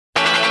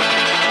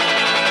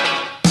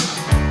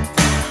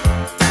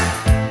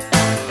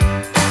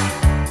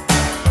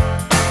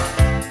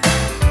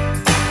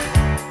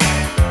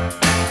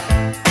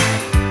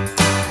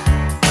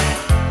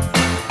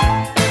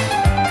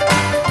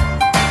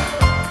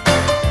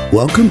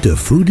Welcome to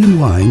Food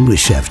and Wine with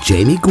Chef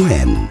Jamie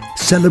Gwen.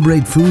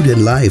 Celebrate food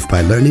and life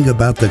by learning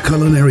about the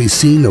culinary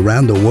scene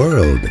around the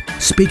world.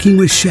 Speaking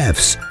with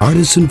chefs,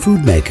 artisan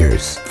food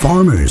makers,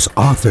 farmers,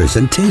 authors,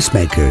 and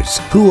tastemakers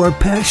who are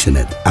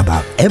passionate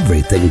about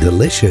everything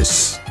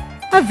delicious.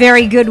 A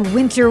very good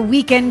winter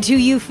weekend to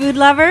you food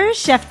lovers.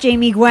 Chef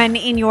Jamie Gwen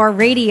in your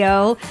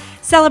radio.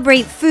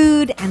 Celebrate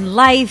food and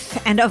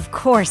life and, of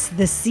course,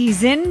 the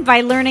season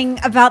by learning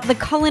about the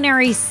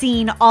culinary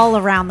scene all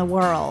around the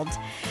world.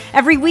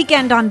 Every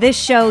weekend on this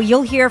show,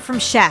 you'll hear from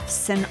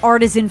chefs and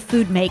artisan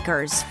food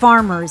makers,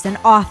 farmers and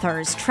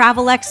authors,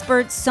 travel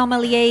experts,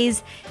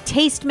 sommeliers,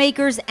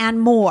 tastemakers,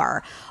 and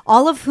more,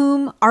 all of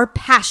whom are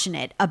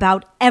passionate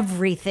about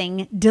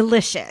everything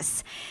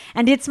delicious.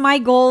 And it's my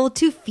goal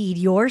to feed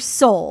your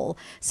soul.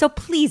 So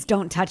please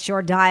don't touch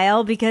your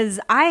dial because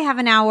I have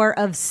an hour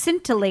of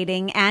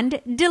scintillating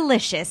and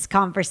delicious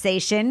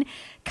conversation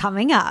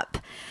coming up.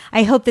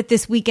 I hope that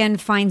this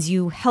weekend finds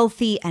you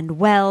healthy and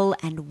well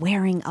and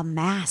wearing a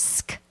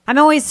mask. I'm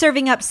always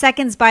serving up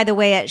seconds, by the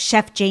way, at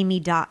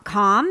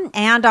chefjamie.com.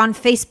 And on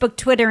Facebook,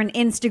 Twitter, and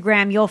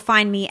Instagram, you'll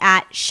find me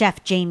at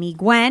Chef Jamie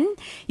Gwen.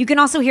 You can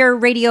also hear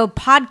radio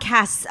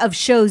podcasts of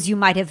shows you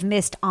might have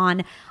missed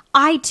on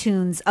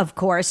iTunes, of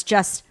course.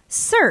 Just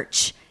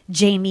search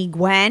Jamie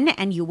Gwen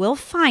and you will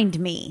find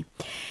me.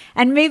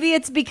 And maybe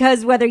it's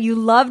because whether you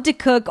love to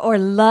cook or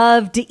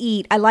love to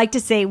eat, I like to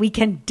say we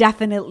can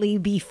definitely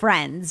be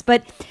friends.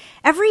 But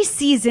every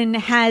season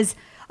has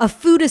a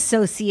food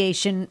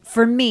association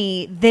for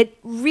me that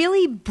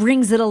really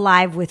brings it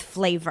alive with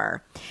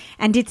flavor.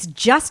 And it's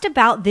just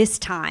about this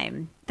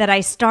time that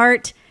I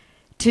start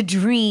to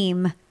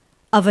dream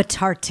of a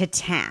tarte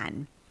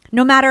tatin.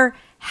 No matter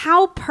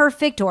how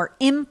perfect or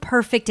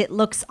imperfect it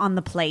looks on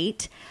the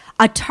plate,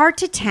 a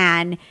tarte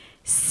tatin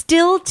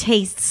still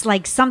tastes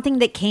like something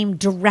that came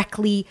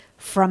directly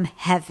from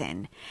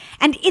heaven.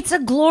 And it's a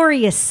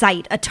glorious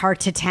sight, a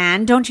tarte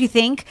tatin, don't you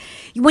think?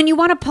 When you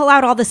want to pull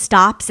out all the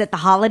stops at the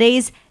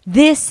holidays,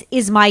 this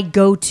is my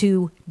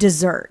go-to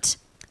dessert.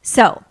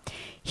 So,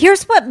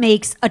 here's what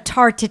makes a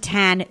tarte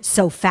tatin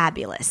so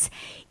fabulous.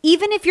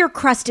 Even if your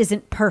crust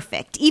isn't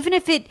perfect, even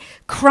if it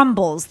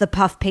crumbles the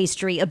puff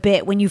pastry a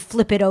bit when you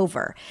flip it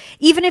over,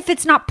 even if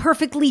it's not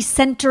perfectly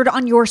centered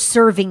on your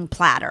serving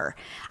platter,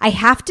 I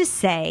have to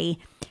say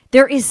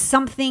there is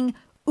something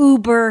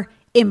uber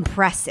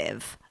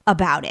impressive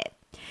about it.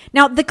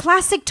 Now, the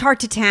classic tarte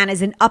tatin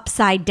is an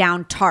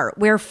upside-down tart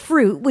where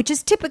fruit, which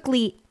is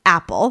typically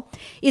apple,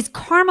 is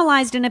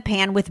caramelized in a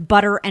pan with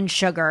butter and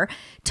sugar,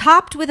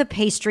 topped with a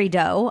pastry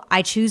dough,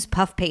 I choose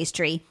puff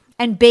pastry,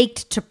 and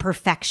baked to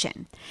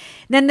perfection.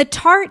 Then the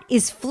tart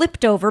is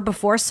flipped over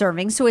before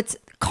serving, so its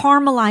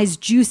caramelized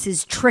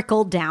juices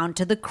trickle down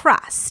to the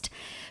crust.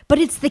 But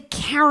it's the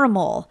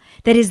caramel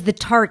that is the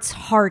tart's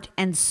heart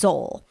and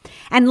soul.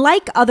 And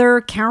like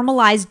other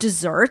caramelized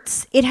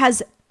desserts, it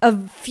has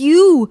a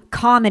few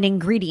common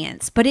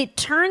ingredients, but it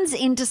turns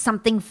into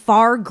something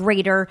far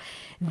greater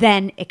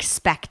than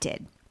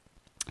expected.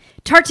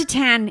 Tarte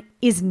tatin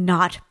is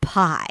not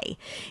pie.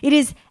 It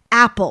is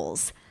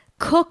apples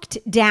cooked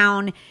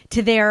down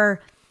to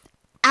their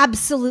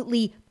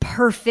absolutely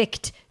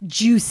perfect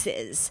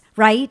juices,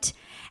 right?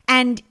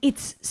 And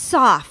it's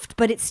soft,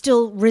 but it's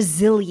still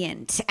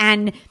resilient.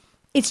 And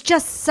it's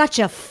just such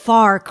a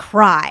far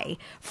cry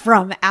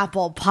from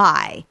apple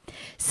pie.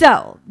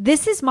 So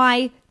this is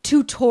my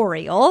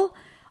tutorial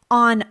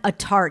on a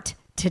tarte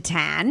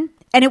tatin,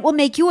 and it will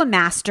make you a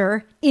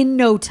master in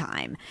no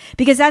time.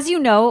 Because as you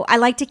know, I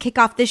like to kick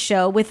off this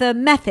show with a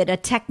method, a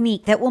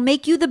technique that will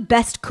make you the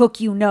best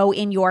cook you know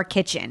in your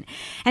kitchen.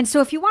 And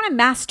so if you want to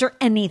master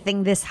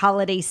anything this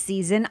holiday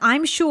season,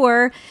 I'm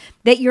sure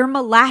that your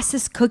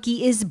molasses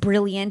cookie is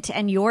brilliant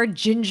and your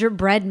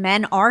gingerbread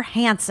men are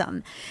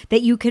handsome,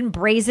 that you can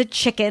braise a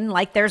chicken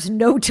like there's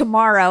no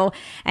tomorrow,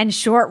 and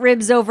short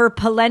ribs over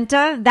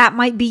polenta, that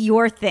might be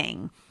your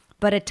thing.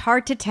 But a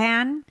tarte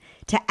tatin,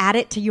 to add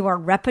it to your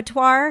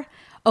repertoire,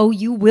 oh,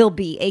 you will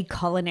be a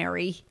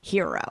culinary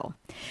hero.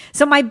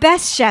 So my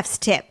best chef's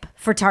tip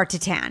for tarte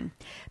tatin: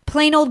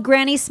 plain old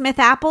Granny Smith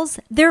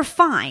apples, they're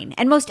fine,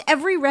 and most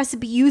every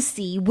recipe you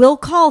see will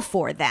call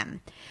for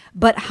them.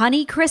 But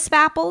Honeycrisp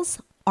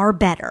apples are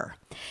better.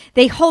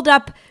 They hold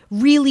up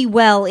really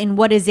well in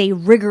what is a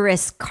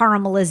rigorous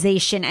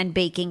caramelization and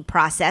baking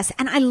process.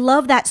 And I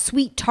love that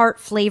sweet tart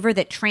flavor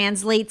that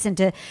translates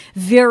into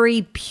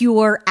very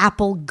pure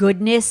apple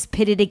goodness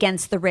pitted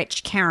against the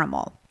rich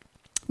caramel.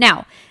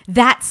 Now,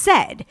 that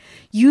said,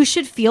 you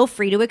should feel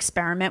free to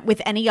experiment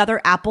with any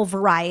other apple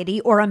variety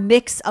or a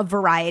mix of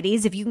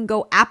varieties. If you can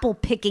go apple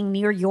picking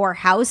near your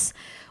house,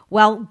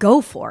 well,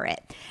 go for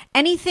it.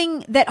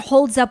 Anything that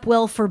holds up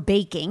well for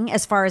baking,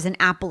 as far as an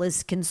apple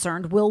is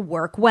concerned, will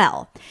work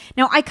well.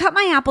 Now, I cut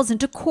my apples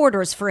into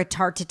quarters for a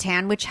tarte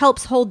tatin, which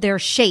helps hold their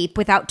shape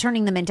without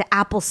turning them into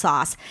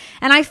applesauce.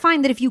 And I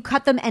find that if you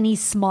cut them any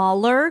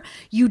smaller,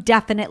 you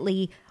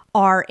definitely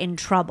are in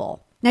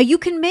trouble. Now, you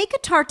can make a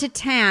tarte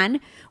tatin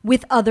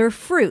with other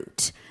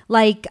fruit,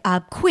 like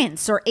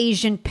quince or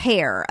Asian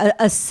pear,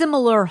 a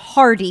similar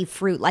hardy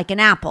fruit like an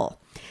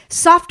apple.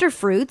 Softer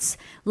fruits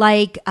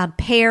like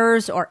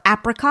pears or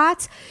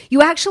apricots,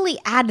 you actually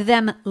add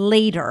them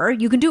later.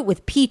 You can do it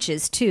with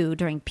peaches too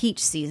during peach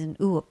season.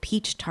 Ooh, a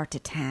peach tarte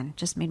tatin.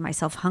 Just made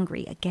myself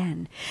hungry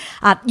again.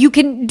 You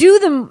can do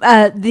them,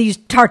 these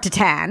tarte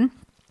tatin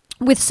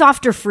with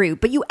softer fruit,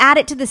 but you add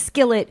it to the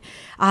skillet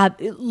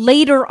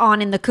later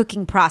on in the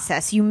cooking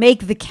process. You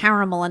make the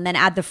caramel and then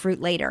add the fruit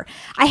later.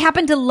 I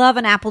happen to love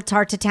an apple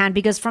tarte tatin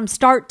because from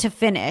start to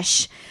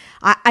finish,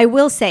 I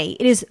will say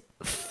it is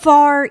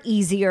far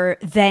easier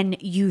than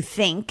you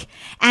think,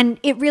 and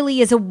it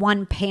really is a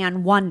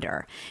one-pan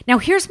wonder. Now,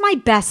 here's my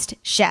best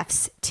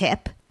chef's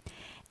tip.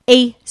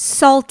 A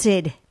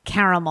salted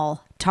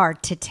caramel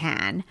tarte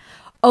tatin.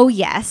 Oh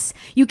yes,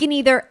 you can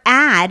either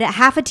add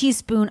half a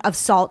teaspoon of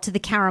salt to the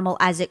caramel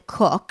as it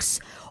cooks,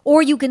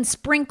 or you can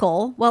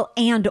sprinkle,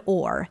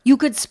 you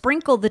could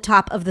sprinkle the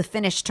top of the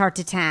finished tarte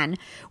tatin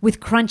with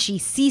crunchy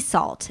sea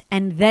salt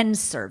and then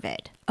serve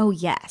it. Oh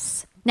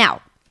yes.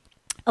 Now,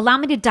 allow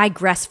me to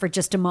digress for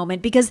just a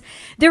moment because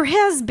there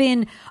has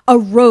been a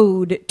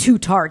road to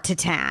tarte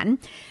tatin.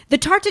 The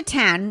tarte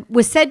tatin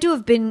was said to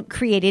have been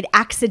created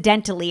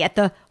accidentally at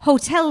the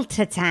Hotel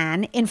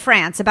Tatin in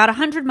France, about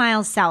 100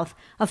 miles south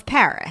of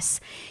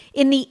Paris,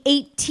 in the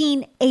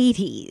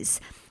 1880s.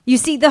 You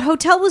see, the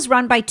hotel was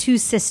run by two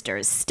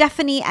sisters,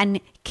 Stephanie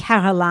and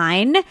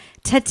Caroline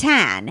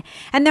Tatin,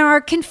 and there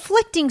are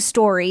conflicting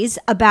stories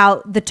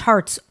about the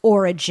tarte's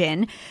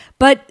origin,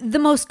 but the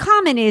most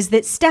common is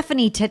that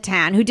Stephanie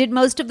Tatin, who did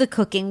most of the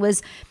cooking,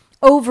 was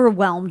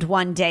overwhelmed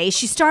one day.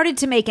 She started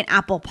to make an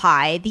apple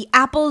pie. The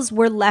apples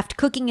were left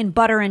cooking in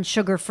butter and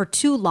sugar for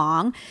too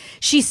long.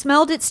 She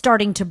smelled it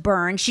starting to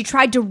burn. She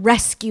tried to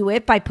rescue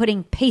it by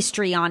putting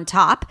pastry on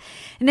top,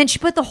 and then she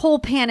put the whole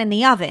pan in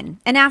the oven.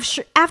 And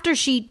after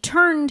she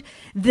turned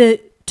the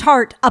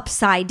tart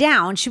upside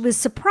down, she was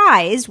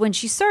surprised when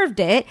she served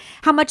it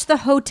how much the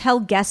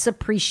hotel guests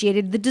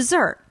appreciated the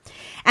dessert.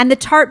 And the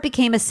tart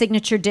became a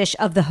signature dish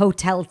of the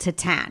Hotel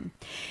Tatin.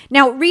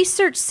 Now,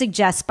 research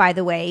suggests, by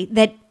the way,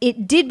 that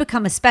it did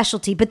become a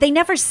specialty, but they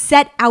never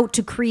set out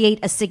to create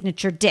a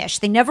signature dish.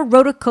 They never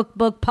wrote a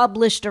cookbook,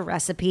 published a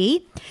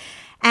recipe.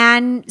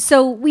 And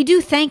so we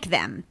do thank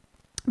them.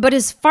 But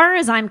as far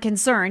as I'm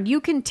concerned, you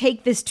can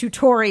take this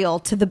tutorial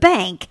to the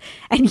bank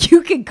and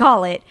you can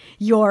call it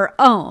your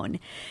own.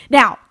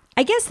 Now,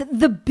 I guess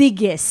the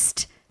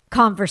biggest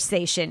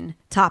conversation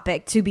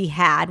topic to be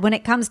had when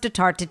it comes to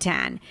tarte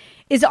tatin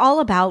is all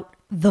about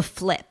the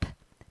flip.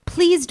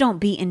 Please don't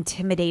be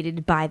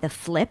intimidated by the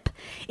flip.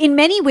 In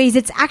many ways,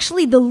 it's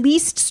actually the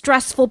least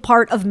stressful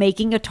part of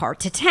making a tarte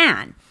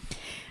tatin.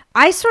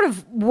 I sort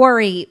of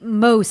worry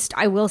most,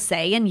 I will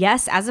say, and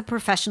yes, as a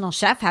professional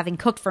chef, having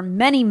cooked for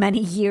many, many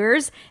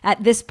years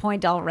at this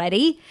point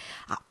already,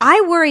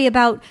 I worry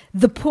about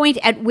the point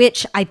at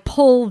which I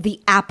pull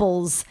the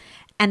apples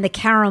and the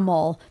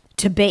caramel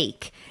to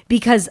bake,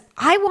 because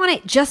I want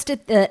it just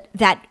at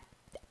that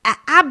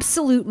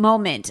absolute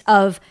moment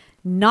of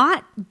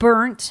not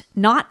burnt,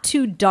 not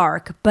too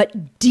dark,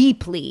 but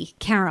deeply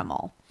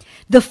caramel.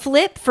 The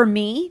flip for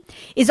me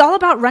is all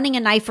about running a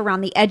knife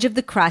around the edge of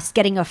the crust,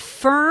 getting a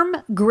firm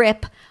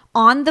grip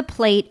on the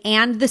plate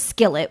and the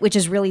skillet, which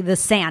is really the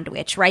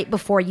sandwich, right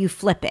before you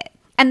flip it.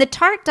 And the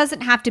tart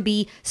doesn't have to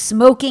be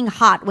smoking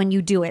hot when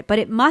you do it, but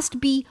it must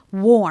be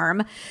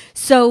warm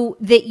so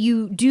that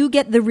you do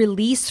get the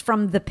release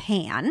from the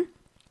pan.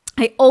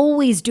 I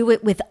always do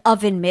it with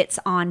oven mitts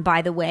on,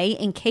 by the way,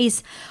 in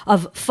case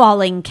of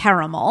falling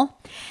caramel.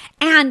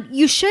 And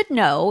you should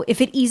know,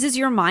 if it eases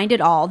your mind at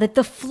all, that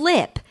the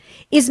flip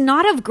is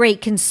not of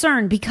great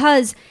concern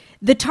because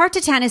the tarte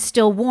tatin is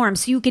still warm,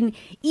 so you can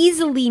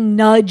easily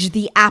nudge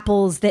the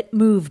apples that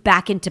move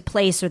back into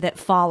place or that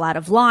fall out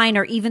of line,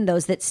 or even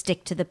those that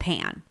stick to the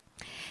pan.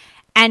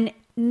 And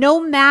no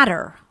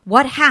matter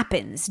what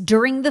happens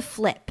during the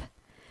flip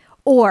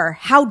or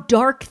how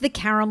dark the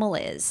caramel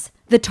is,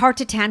 the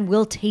tarte tatin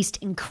will taste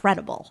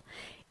incredible.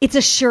 It's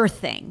a sure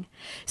thing.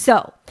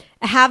 So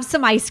have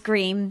some ice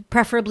cream,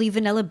 preferably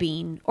vanilla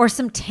bean, or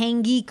some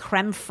tangy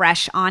creme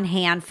fraiche on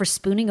hand for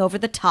spooning over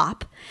the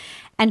top.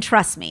 And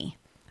trust me,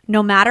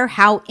 no matter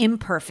how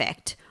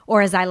imperfect,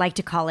 or as I like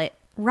to call it,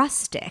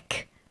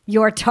 rustic,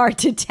 your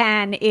tarte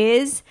tatin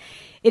is,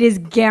 it is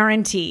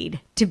guaranteed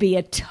to be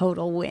a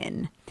total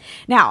win.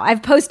 Now,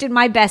 I've posted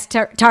my best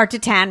tarte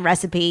tatin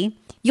recipe.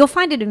 You'll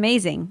find it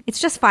amazing. It's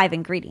just 5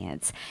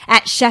 ingredients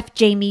at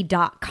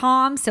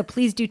chefjamie.com. So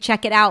please do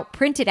check it out,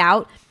 print it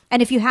out.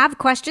 And if you have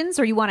questions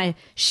or you want to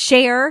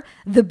share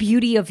the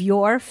beauty of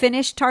your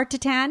finished tarte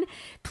tatin,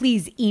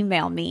 please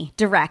email me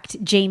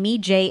direct, Jamie,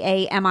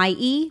 Jamie,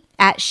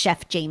 at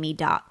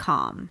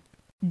chefjamie.com.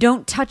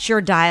 Don't touch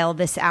your dial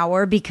this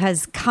hour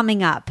because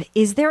coming up,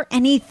 is there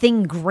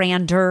anything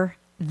grander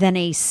than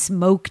a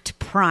smoked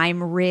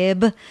prime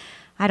rib?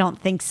 I don't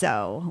think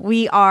so.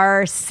 We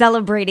are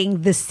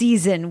celebrating the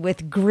season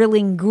with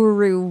grilling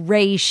guru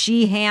Ray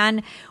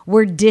Sheehan.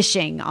 We're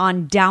dishing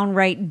on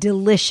downright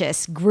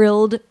delicious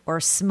grilled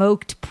or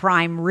smoked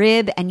prime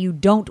rib, and you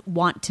don't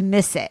want to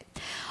miss it.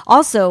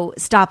 Also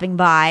stopping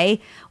by,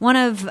 one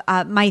of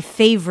my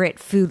favorite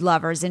food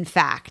lovers, in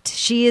fact.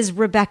 She is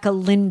Rebecca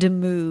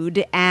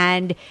Lindamood,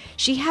 and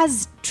she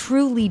has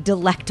truly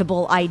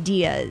delectable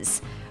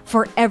ideas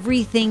for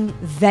everything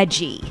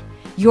veggie.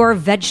 Your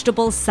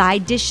vegetable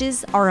side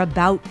dishes are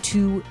about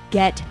to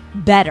get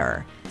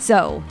better.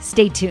 So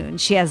stay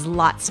tuned. She has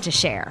lots to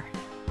share.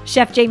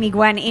 Chef Jamie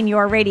Gwen in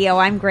your radio.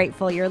 I'm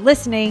grateful you're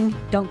listening.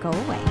 Don't go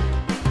away.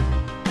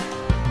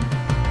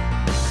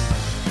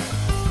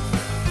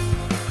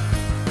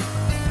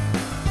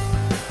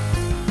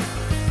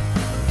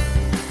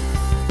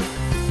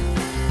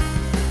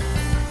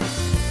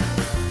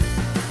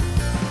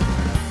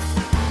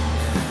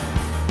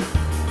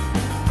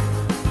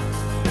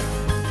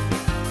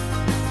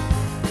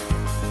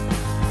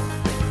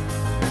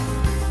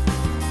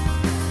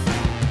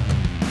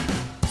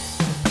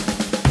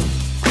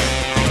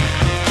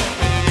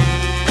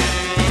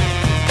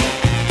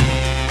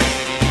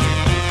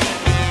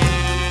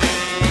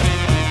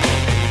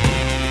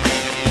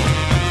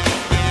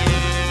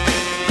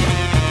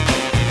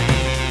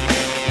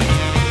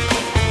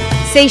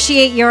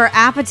 Satiate your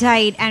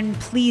appetite and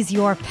please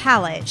your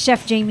palate.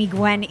 Chef Jamie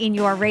Gwen in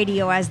your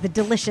radio as the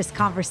delicious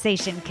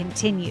conversation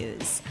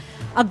continues.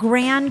 A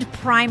grand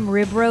prime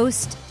rib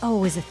roast,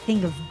 is a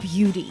thing of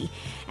beauty.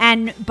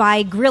 And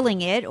by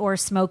grilling it or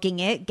smoking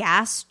it,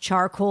 gas,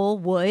 charcoal,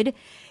 wood,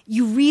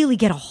 you really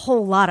get a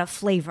whole lot of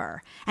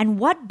flavor. And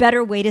what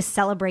better way to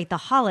celebrate the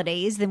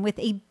holidays than with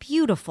a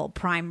beautiful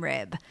prime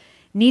rib?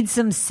 Need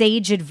some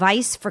sage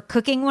advice for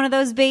cooking one of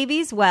those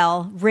babies?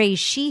 Well, Ray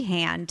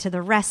Sheehan to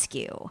the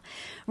rescue.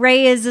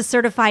 Ray is a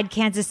certified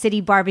Kansas City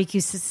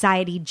Barbecue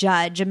Society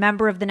judge, a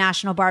member of the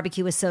National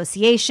Barbecue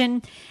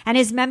Association, and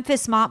his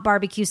Memphis Mott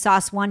barbecue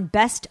sauce won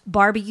Best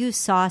Barbecue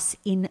Sauce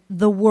in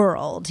the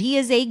World. He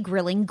is a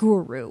grilling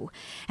guru,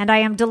 and I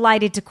am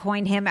delighted to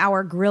coin him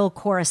our grill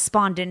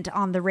correspondent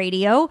on the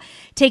radio.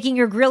 Taking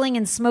your grilling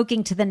and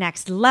smoking to the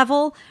next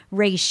level,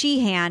 Ray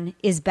Sheehan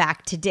is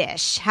back to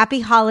dish.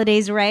 Happy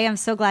holidays, Ray. I'm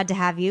so glad to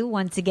have you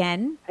once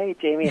again. Hey,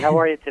 Jamie. How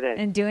are you today?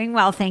 And doing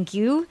well, thank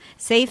you.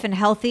 Safe and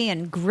healthy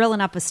and grilling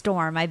up a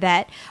storm, I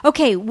bet.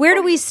 Okay, where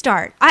do we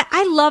start?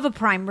 I love a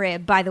prime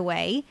rib, by the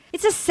way.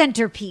 It's a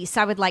centerpiece,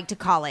 I would like to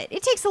call it.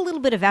 It takes a little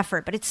bit of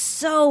effort, but it's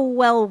so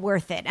well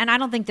worth it. And I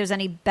don't think there's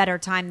any better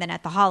time than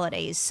at the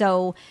holidays.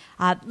 So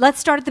let's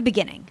start at the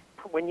beginning.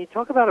 When you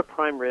talk about a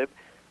prime rib,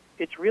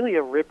 it's really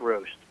a rib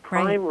roast.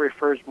 Prime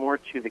refers more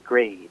to the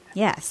grade.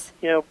 Yes.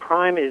 You know,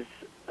 prime is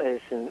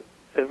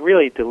a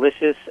really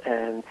delicious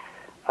and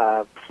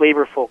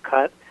flavorful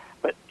cut,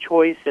 but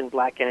choice and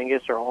black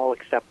Angus are all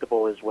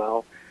acceptable as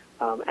well.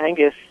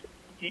 Angus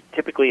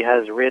typically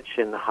has rich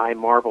and high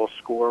marble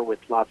score with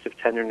lots of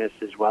tenderness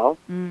as well.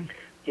 You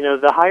know,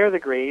 the higher the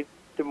grade,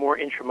 the more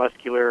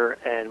intramuscular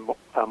and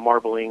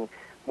marbling,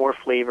 more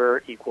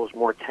flavor equals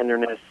more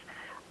tenderness.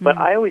 But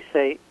I always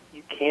say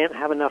you can't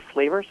have enough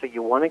flavor, so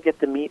you want to get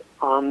the meat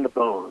on the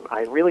bone.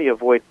 I really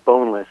avoid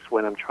boneless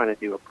when I'm trying to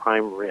do a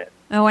prime rib.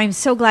 Oh, I'm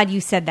so glad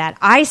you said that.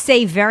 I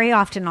say very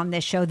often on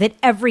this show that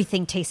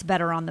everything tastes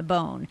better on the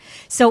bone.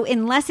 So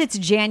unless it's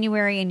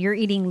January and you're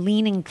eating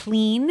lean and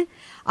clean,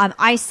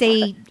 I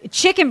say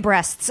chicken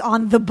breasts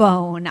on the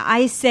bone.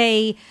 I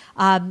say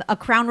a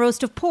crown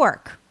roast of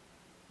pork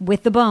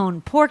with the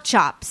bone, pork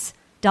chops,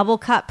 double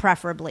cut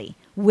preferably,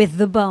 with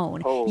the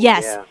bone. Oh,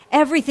 yes, yeah.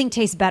 Everything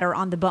tastes better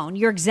on the bone.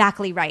 You're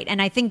exactly right.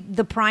 And I think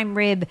the prime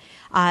rib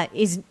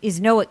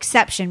is no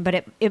exception,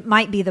 but it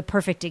might be the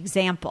perfect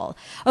example.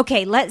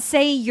 Okay, let's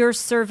say you're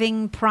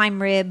serving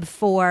prime rib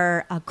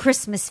for a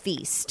Christmas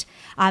feast.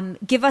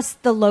 Give us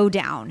the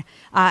lowdown.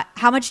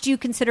 How much do you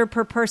consider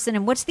per person,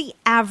 and what's the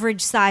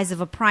average size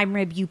of a prime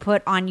rib you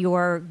put on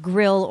your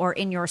grill or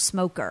in your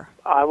smoker?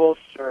 I will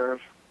serve,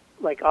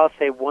 I'll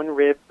say one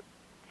rib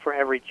for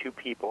every two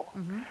people.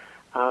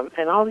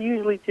 And I'll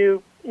usually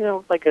do,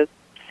 like a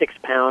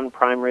 6-pound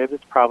prime rib.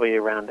 It's probably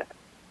around the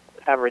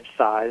average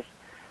size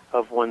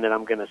of one that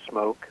I'm going to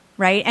smoke.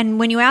 Right. And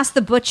when you ask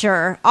the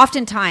butcher,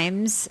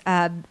 oftentimes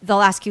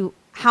they'll ask you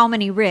how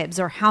many ribs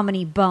or how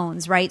many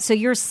bones, right? So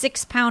your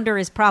 6-pounder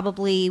is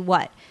probably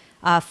what?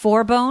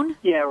 4 bone?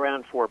 Yeah,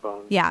 around 4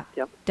 bones. Yeah,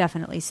 yep.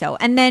 Definitely so.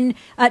 And then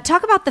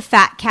talk about the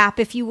fat cap,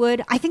 if you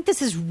would. I think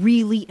this is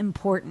really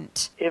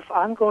important. If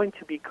I'm going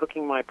to be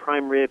cooking my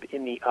prime rib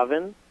in the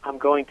oven, I'm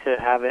going to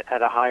have it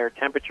at a higher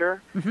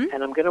temperature,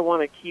 and I'm going to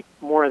want to keep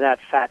more of that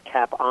fat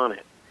cap on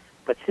it.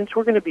 But since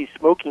we're going to be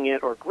smoking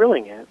it or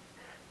grilling it,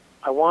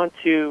 I want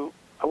to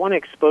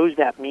expose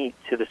that meat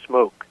to the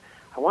smoke.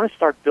 I want to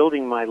start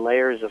building my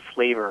layers of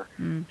flavor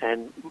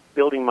and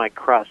building my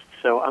crust.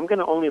 So I'm going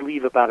to only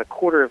leave about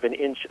 1/4 of an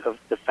inch of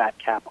the fat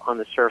cap on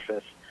the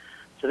surface.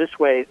 So this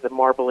way, the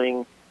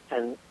marbling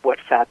and what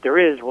fat there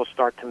is will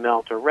start to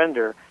melt or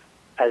render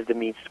as the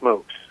meat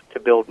smokes to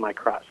build my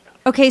crust.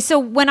 Okay, so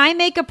when I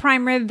make a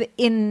prime rib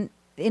in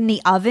the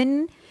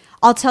oven,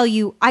 I'll tell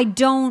you I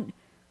don't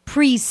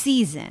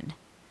pre-season.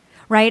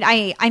 right?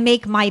 I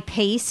make my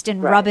paste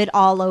and rub it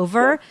all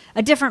over.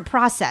 A different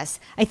process.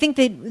 I think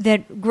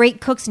that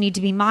great cooks need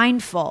to be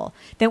mindful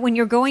that when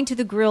you're going to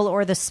the grill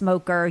or the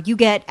smoker, you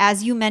get,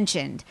 as you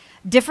mentioned,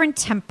 different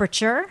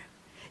temperature,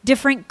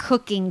 different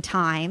cooking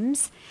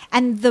times,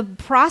 and the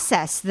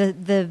process,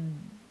 the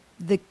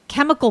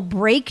chemical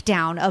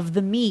breakdown of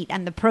the meat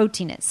and the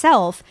protein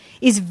itself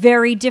is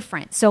very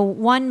different. So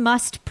one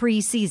must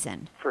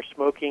pre-season. For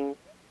smoking,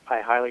 I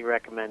highly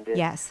recommend it.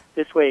 Yes.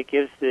 This way it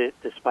gives the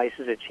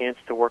spices a chance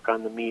to work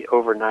on the meat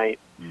overnight.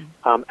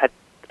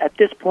 At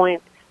this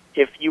point,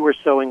 if you were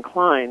so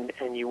inclined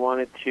and you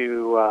wanted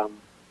to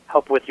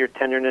help with your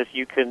tenderness,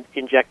 you can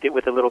inject it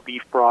with a little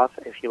beef broth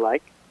if you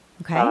like.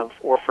 Okay.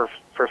 Or for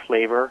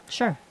flavor.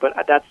 Sure. But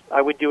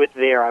I would do it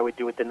there. I would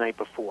do it the night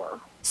before.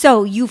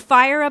 So you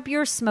fire up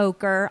your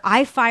smoker.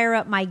 I fire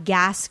up my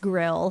gas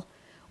grill.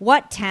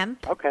 What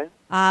temp? Okay.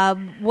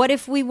 What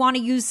if we want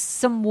to use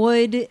some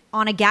wood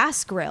on a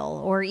gas grill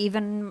or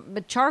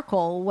even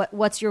charcoal?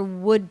 What's your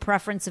wood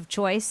preference of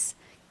choice?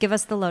 Give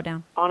us the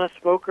lowdown. On a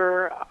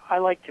smoker, I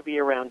like to be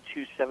around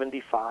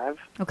 275.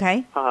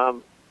 Okay.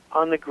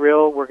 On the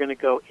grill, we're going to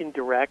go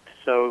indirect.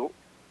 So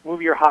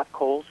move your hot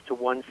coals to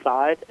one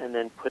side and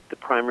then put the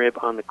prime rib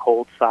on the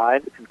cold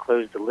side and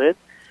close the lid.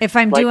 If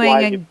I'm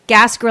doing a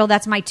gas grill,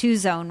 that's my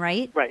 2-zone,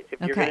 right? Right.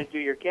 If you're going to do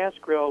your gas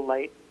grill,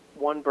 light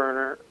one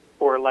burner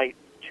or light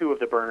two of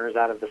the burners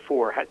out of the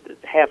four,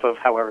 half of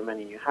however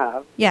many you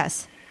have.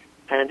 Yes.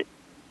 And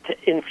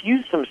to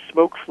infuse some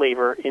smoke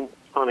flavor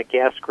on a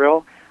gas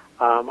grill,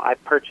 I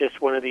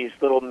purchased one of these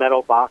little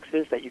metal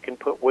boxes that you can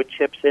put wood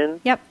chips in.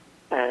 Yep.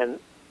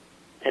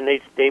 And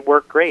they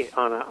work great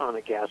on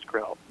a gas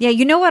grill. Yeah,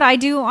 you know what I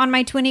do on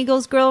my Twin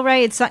Eagles grill,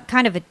 Ray? It's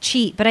kind of a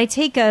cheat, but I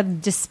take a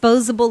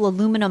disposable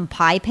aluminum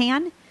pie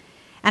pan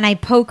and I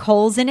poke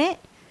holes in it.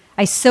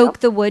 I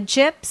soak the wood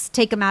chips,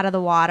 take them out of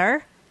the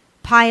water,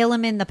 pile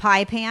them in the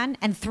pie pan,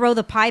 and throw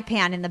the pie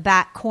pan in the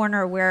back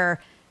corner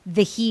where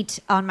the heat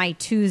on my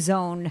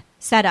 2-zone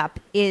setup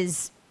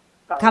is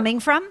coming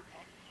from.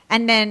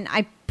 And then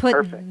I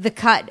put the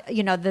cut,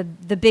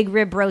 the big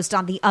rib roast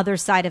on the other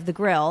side of the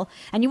grill.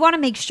 And you want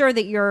to make sure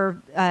that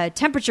your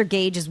temperature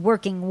gauge is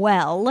working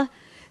well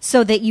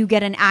so that you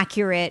get an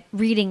accurate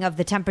reading of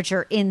the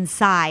temperature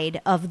inside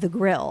of the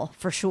grill,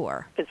 for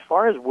sure. As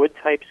far as wood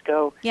types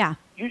go, yeah,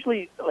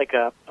 usually like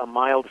a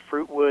mild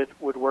fruit wood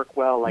would work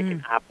well, like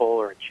an apple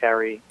or a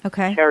cherry.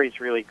 Okay. Cherry's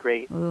really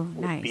great with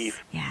nice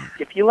beef. Yeah.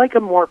 If you like a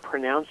more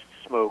pronounced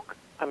smoke,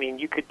 I mean,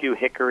 you could do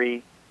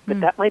hickory,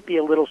 but that might be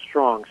a little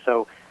strong.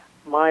 So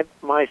my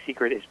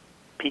secret is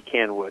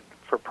pecan wood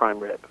for prime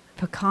rib.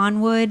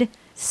 Pecan wood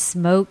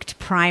smoked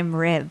prime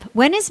rib.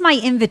 When is my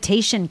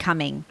invitation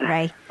coming,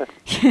 Ray?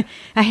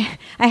 I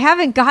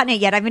haven't gotten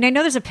it yet. I mean, I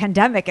know there's a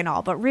pandemic and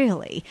all, but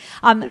really.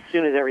 As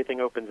soon as everything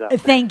opens up.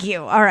 Thank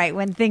you. All right,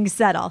 when things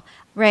settle.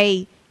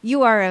 Ray,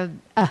 you are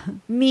a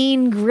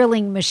mean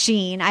grilling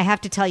machine, I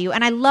have to tell you.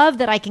 And I love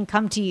that I can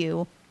come to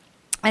you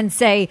and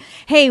say,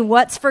 hey,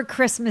 what's for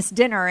Christmas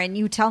dinner? And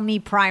you tell me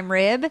prime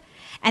rib,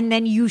 and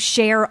then you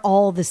share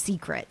all the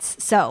secrets.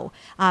 So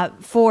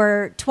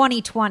for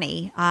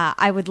 2020,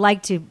 I would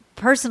like to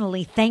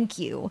personally thank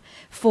you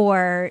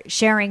for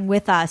sharing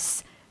with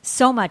us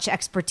so much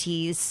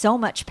expertise, so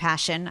much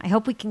passion. I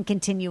hope we can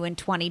continue in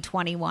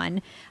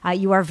 2021.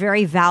 You are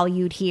very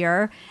valued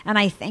here, and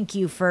I thank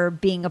you for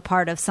being a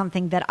part of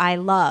something that I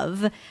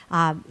love.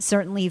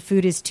 Certainly,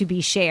 food is to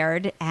be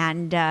shared,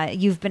 and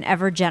you've been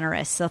ever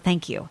generous, so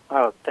thank you.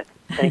 Oh,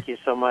 thank you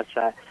so much.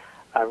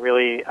 I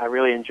really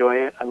enjoy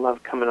it. I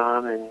love coming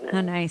on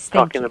and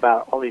talking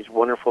about all these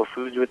wonderful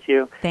foods with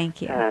you.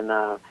 Thank you.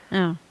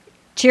 And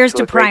cheers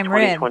to prime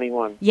rib.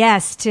 2021.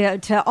 Yes,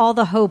 to all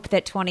the hope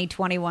that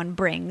 2021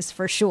 brings,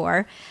 for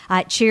sure.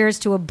 Cheers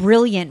to a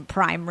brilliant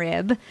prime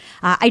rib.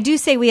 I do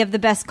say we have the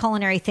best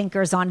culinary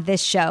thinkers on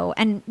this show,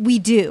 and we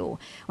do.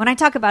 When I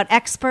talk about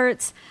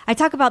experts, I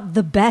talk about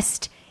the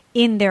best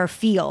in their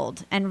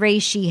field, and Ray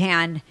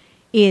Sheehan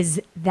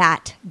is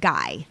that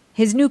guy.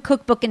 His new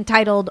cookbook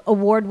entitled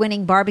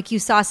Award-Winning Barbecue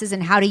Sauces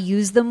and How to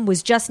Use Them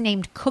was just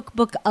named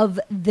Cookbook of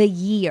the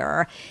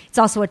Year. It's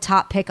also a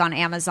top pick on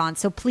Amazon,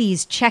 so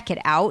please check it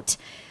out.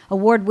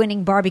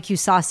 Award-Winning Barbecue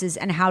Sauces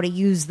and How to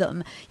Use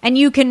Them. And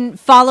you can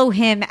follow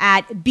him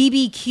at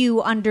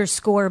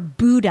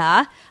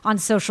BBQ_Buddha on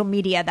social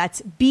media.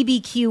 That's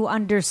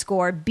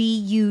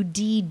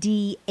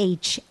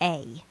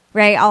BBQ_BUDDHA.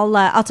 Ray,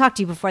 I'll talk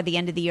to you before the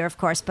end of the year, of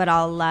course, but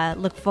I'll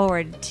look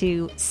forward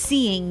to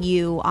seeing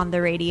you on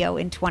the radio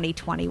in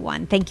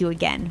 2021. Thank you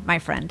again, my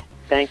friend.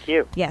 Thank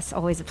you. Yes,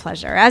 always a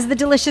pleasure. As the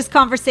delicious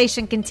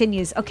conversation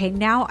continues, okay,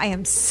 now I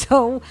am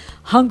so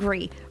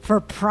hungry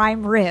for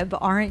prime rib,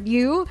 aren't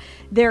you?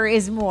 There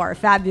is more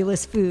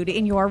fabulous food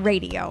in your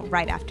radio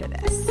right after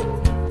this.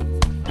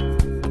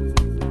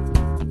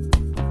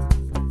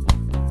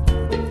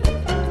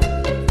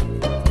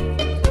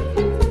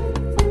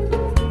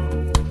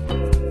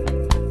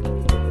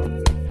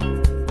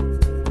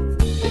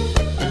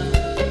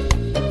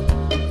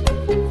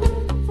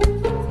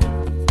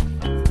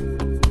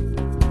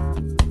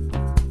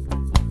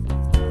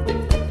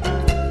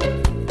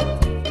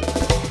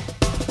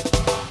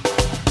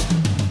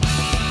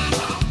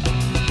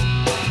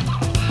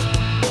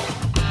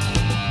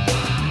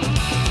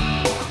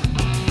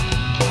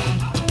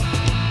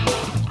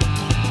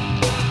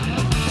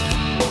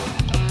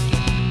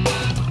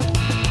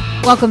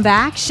 Welcome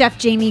back. Chef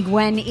Jamie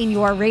Gwen in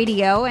your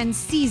radio and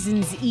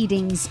Seasons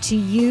Eatings to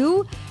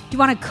you. Do you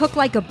want to cook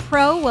like a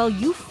pro? Well,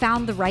 you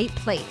found the right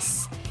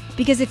place.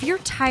 Because if you're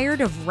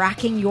tired of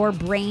racking your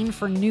brain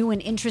for new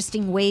and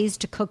interesting ways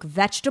to cook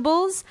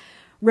vegetables,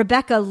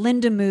 Rebecca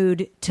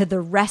Lindamood to the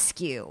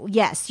rescue.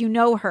 Yes, you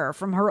know her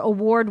from her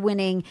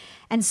award-winning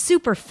and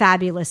super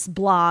fabulous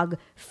blog,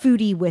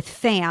 Foodie with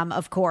Fam,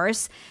 of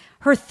course.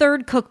 Her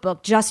third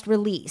cookbook just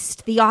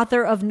released. The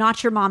author of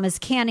Not Your Mama's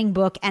Canning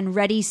Book and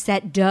Ready,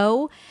 Set,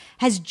 Dough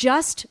has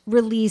just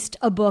released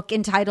a book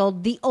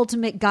entitled The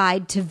Ultimate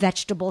Guide to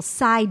Vegetable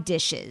Side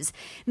Dishes,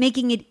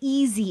 making it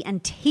easy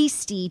and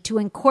tasty to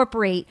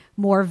incorporate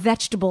more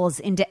vegetables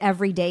into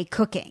everyday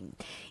cooking.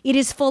 It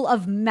is full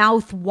of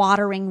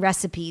mouth-watering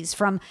recipes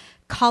from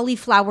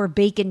cauliflower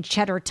bacon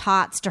cheddar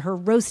tots to her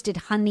roasted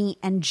honey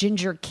and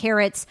ginger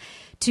carrots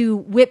to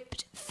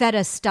whipped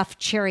feta stuffed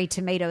cherry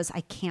tomatoes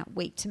I can't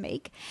wait to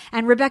make.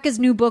 And Rebecca's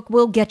new book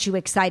will get you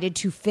excited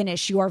to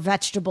finish your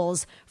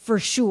vegetables for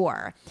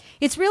sure.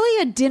 It's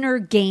really a dinner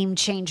game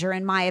changer,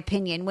 in my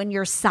opinion, when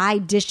your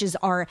side dishes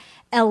are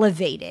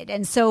elevated.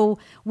 And so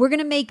we're going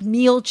to make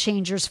meal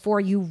changers for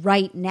you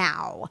right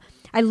now.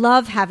 I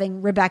love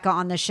having Rebecca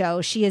on the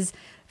show. She is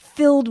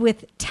filled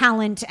with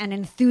talent and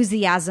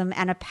enthusiasm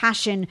and a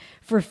passion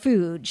for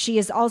food. She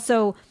is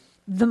also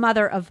the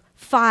mother of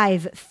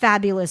 5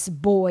 fabulous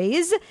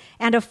boys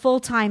and a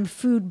full-time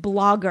food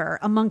blogger,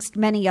 amongst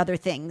many other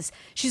things.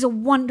 She's a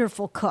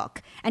wonderful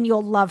cook, and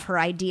you'll love her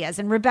ideas.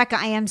 And Rebecca,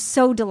 I am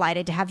so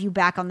delighted to have you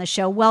back on the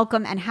show.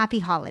 Welcome and happy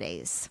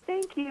holidays.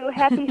 Thank you.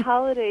 Happy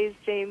holidays,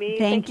 Jamie.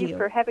 Thank you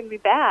for having me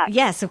back.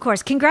 Yes, of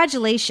course.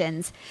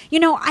 Congratulations. You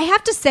know, I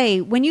have to say,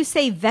 when you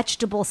say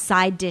vegetable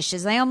side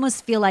dishes, I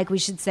almost feel like we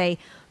should say,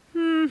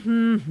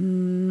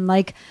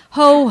 like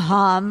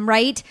ho-hum,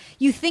 right?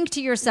 You think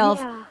to yourself,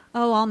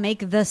 oh, I'll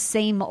make the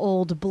same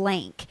old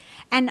blank.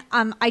 And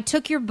I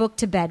took your book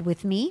to bed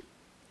with me.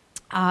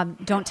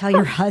 Don't tell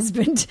your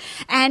husband.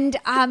 And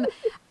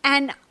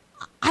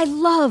I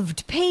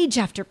loved page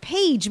after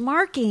page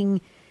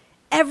marking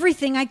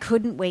everything I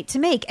couldn't wait to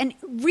make, and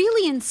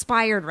really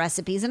inspired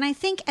recipes. And I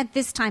think at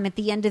this time, at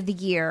the end of the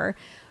year,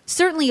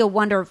 certainly a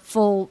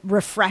wonderful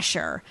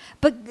refresher.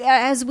 But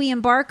as we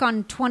embark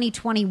on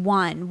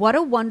 2021, what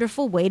a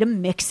wonderful way to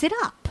mix it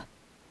up.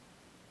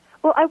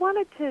 Well, I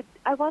wanted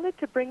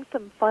to bring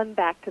some fun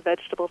back to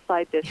vegetable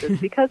side dishes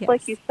because, Yes.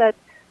 like you said,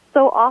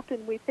 so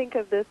often we think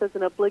of this as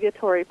an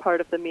obligatory part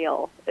of the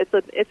meal. It's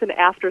an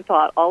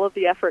afterthought. All of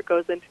the effort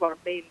goes into our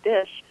main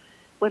dish.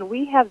 When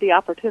we have the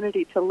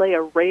opportunity to lay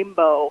a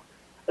rainbow,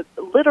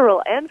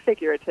 literal and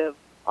figurative,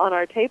 on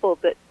our table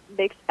that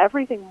makes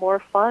everything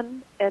more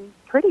fun and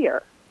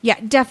prettier. Yeah,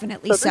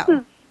 definitely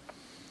so.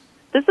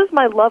 This is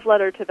my love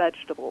letter to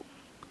vegetables.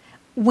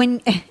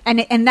 And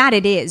that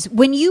it is.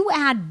 When you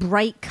add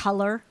bright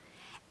color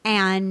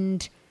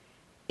and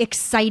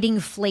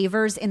exciting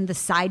flavors in the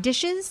side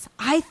dishes,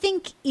 I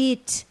think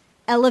it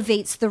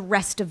elevates the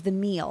rest of the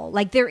meal.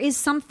 Like there is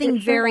something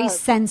very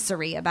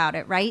sensory about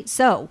it, right?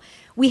 So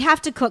we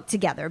have to cook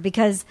together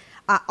because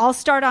I'll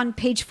start on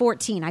page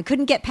 14. I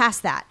couldn't get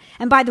past that.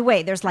 And by the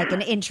way, there's like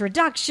an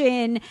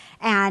introduction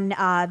and,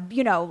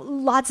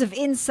 lots of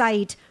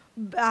insight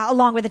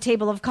along with a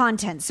table of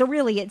contents. So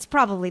really, it's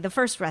probably the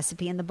first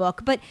recipe in the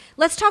book. But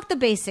let's talk the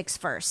basics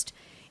first.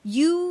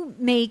 You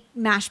make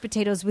mashed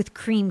potatoes with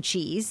cream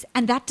cheese,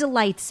 and that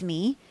delights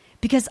me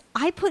because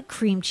I put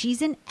cream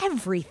cheese in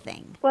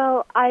everything.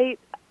 Well, I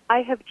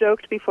have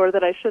joked before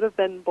that I should have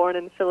been born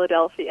in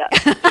Philadelphia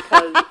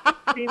because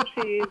cream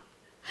cheese,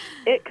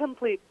 it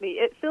completes me.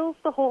 It fills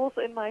the holes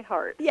in my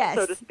heart,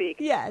 so to speak.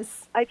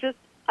 Yes.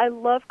 I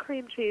love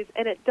cream cheese,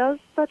 and it does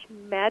such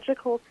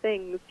magical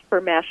things for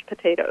mashed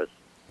potatoes.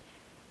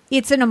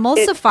 It's an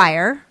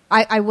emulsifier,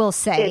 I will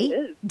say. It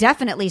is.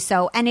 Definitely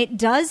so. And it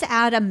does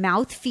add a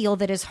mouthfeel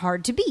that is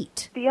hard to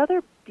beat. The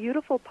other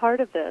beautiful part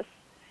of this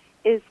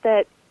is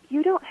that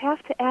you don't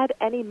have to add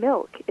any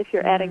milk if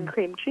you're adding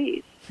cream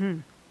cheese.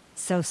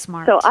 So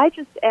smart. So I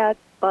just add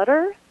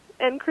butter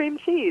and cream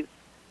cheese,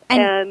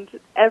 and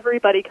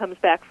everybody comes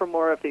back for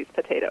more of these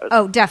potatoes.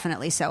 Oh,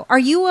 definitely so. Are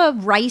you a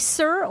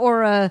ricer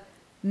or a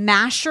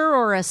masher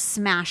or a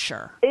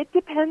smasher? It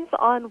depends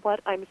on what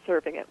I'm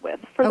serving it with.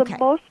 For the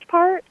most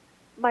part,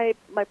 my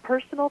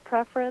personal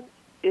preference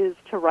is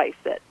to rice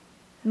it.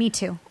 Me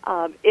too.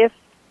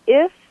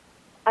 If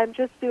I'm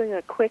just doing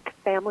a quick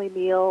family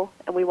meal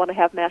and we want to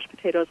have mashed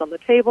potatoes on the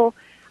table,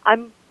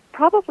 I'm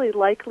probably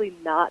likely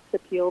not to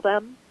peel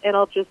them, and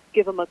I'll just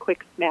give them a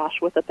quick smash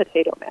with a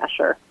potato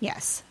masher.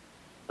 Yes.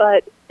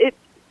 But it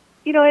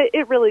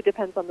really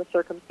depends on the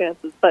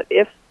circumstances. But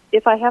if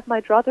I have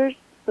my druthers,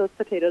 those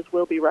potatoes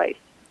will be riced.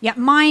 Yeah,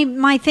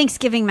 my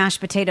Thanksgiving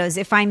mashed potatoes,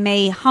 if I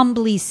may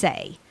humbly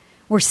say,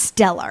 were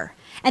stellar.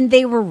 And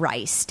they were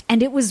riced.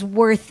 And it was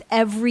worth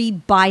every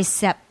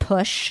bicep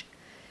push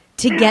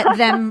to get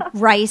them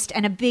riced,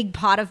 and a big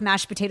pot of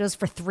mashed potatoes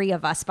for 3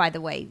 of us, by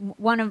the way,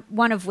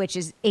 one of which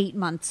is 8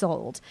 months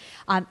old.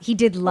 He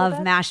did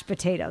love mashed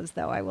potatoes,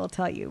 though, I will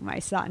tell you, my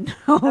son.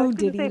 Oh,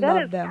 did he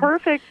love them?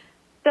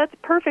 that's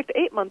perfect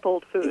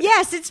 8-month-old food.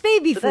 Yes, it's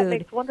baby so food. That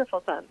makes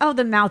wonderful sense. Oh,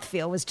 the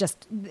mouthfeel was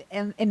just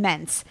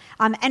immense.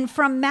 And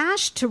from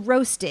mashed to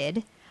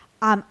roasted,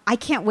 I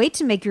can't wait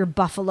to make your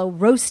buffalo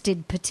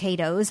roasted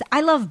potatoes.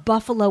 I love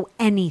buffalo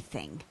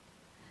anything.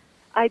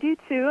 I do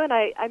too, and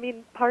I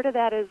mean part of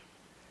that is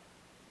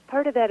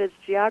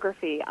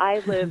geography. I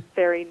live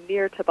very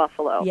near to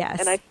Buffalo. Yes.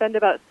 And I spend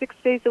about 6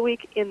 days a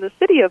week in the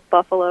city of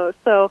Buffalo,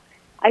 so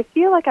I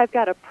feel like I've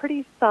got a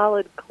pretty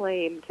solid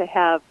claim to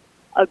have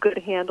a good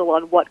handle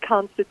on what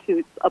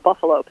constitutes a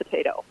buffalo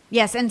potato.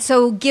 Yes, and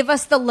so give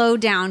us the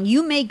lowdown.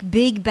 You make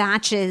big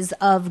batches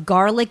of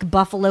garlic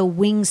buffalo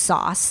wing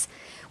sauce,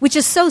 which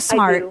is so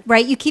smart,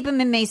 right? You keep them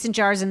in mason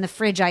jars in the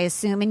fridge, I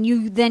assume, and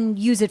you then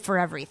use it for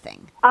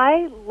everything.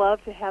 I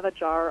love to have a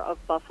jar of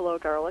buffalo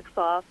garlic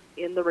sauce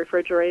in the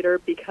refrigerator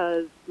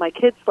because my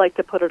kids like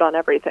to put it on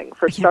everything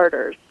for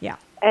starters. Yeah.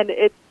 And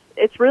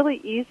it's really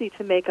easy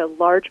to make a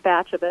large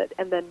batch of it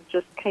and then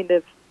just kind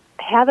of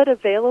have it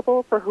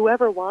available for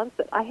whoever wants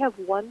it. I have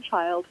one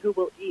child who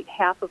will eat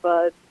half of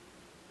a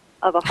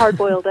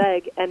hard-boiled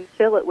egg and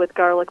fill it with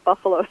garlic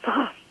buffalo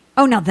sauce.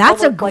 Oh, now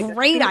that's a Almost like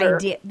great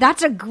idea.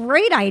 That's a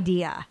great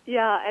idea.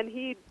 Yeah, and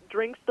he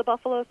drinks the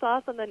buffalo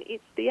sauce and then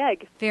eats the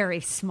egg.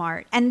 Very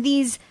smart. And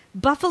these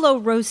buffalo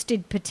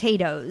roasted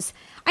potatoes,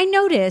 I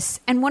notice,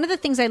 and one of the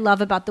things I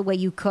love about the way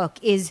you cook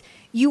is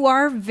you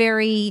are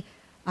very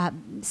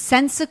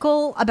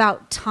sensical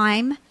about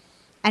time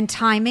and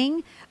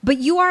timing, but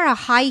you are a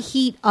high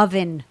heat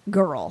oven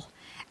girl.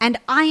 And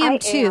I am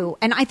too.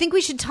 And I think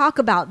we should talk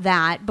about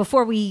that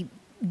before we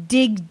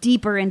dig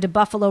deeper into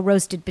buffalo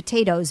roasted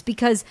potatoes,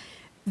 because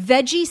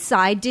veggie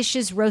side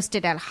dishes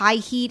roasted at high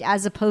heat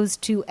as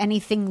opposed to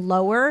anything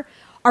lower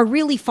are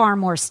really far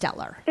more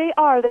stellar. They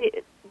are.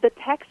 The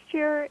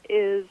texture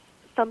is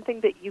something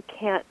that you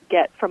can't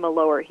get from a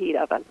lower heat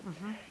oven.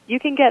 Mm-hmm. You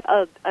can get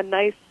a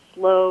nice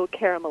slow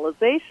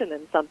caramelization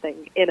in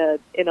something in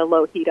a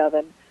low heat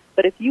oven,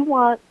 but if you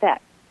want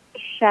that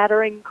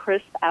shattering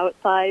crisp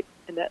outside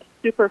and that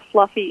super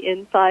fluffy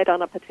inside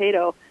on a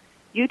potato,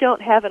 you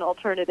don't have an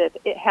alternative.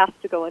 It has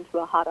to go into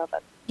a hot oven.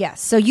 Yes.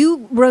 So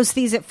you roast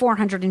these at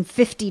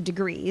 450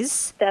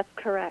 degrees. That's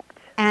correct.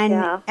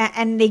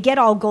 And they get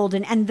all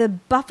golden. And the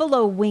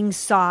buffalo wing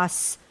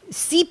sauce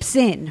seeps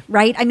in,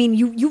 right? I mean,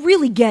 you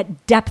really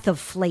get depth of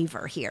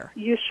flavor here.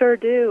 You sure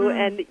do.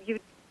 And you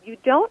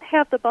don't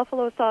have the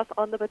buffalo sauce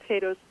on the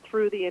potatoes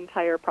through the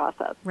entire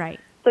process. Right.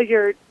 So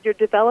you're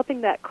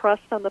developing that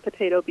crust on the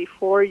potato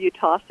before you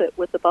toss it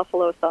with the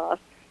buffalo sauce.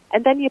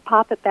 And then you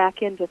pop it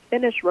back in to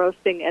finish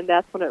roasting, and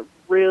that's when it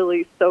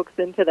really soaks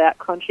into that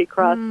crunchy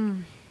crust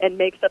and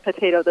makes a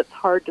potato that's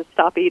hard to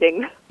stop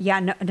eating.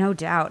 Yeah, no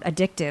doubt.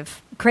 Addictive.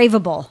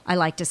 Craveable, I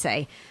like to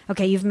say.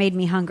 Okay, you've made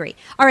me hungry.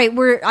 All right,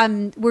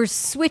 we're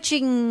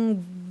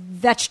switching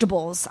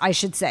vegetables, I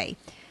should say.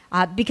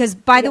 Because,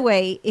 by the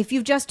way, if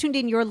you've just tuned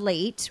in, you're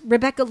late.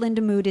 Rebecca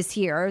Lindamood is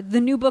here. The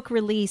new book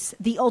release,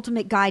 The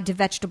Ultimate Guide to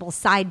Vegetable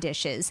Side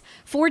Dishes.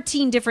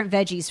 14 different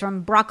veggies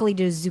from broccoli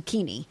to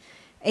zucchini.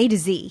 A to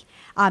Z.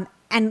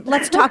 And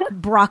let's talk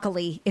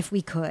broccoli, if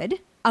we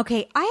could.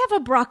 Okay, I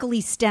have a broccoli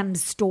stem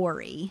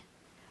story.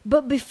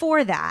 But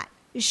before that,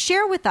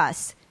 share with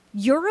us,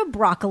 you're a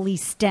broccoli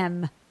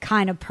stem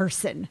kind of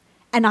person.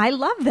 And I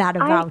love that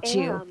about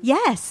you.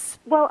 Yes.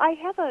 Well,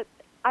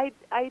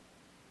 I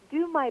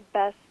do my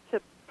best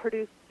to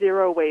produce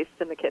zero waste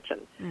in the kitchen.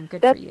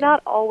 That's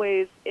not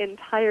always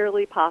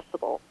entirely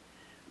possible.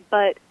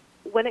 But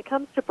when it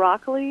comes to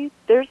broccoli,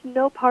 there's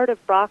no part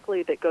of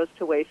broccoli that goes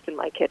to waste in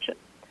my kitchen.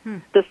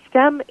 The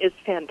stem is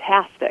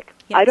fantastic.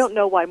 Yes. I don't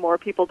know why more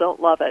people don't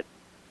love it.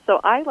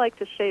 So I like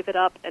to shave it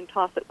up and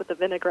toss it with a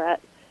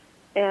vinaigrette.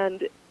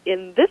 And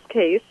in this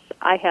case,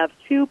 I have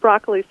 2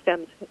 broccoli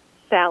stem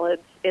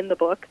salads in the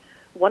book.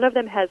 One of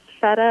them has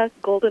feta,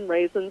 golden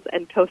raisins,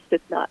 and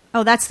toasted nuts.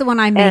 Oh, that's the one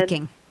I'm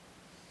making.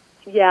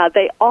 Yeah,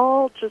 they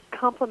all just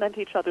complement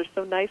each other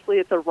so nicely.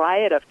 It's a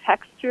riot of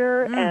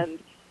texture and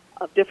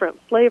of different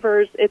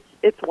flavors.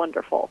 It's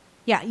wonderful.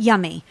 Yeah,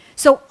 yummy.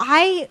 So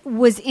I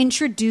was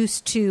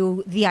introduced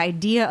to the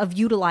idea of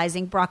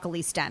utilizing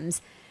broccoli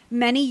stems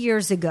many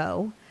years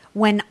ago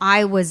when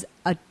I was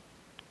a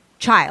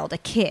child, a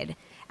kid.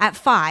 At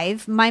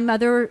 5, my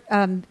mother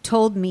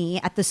told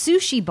me at the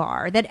sushi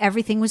bar that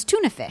everything was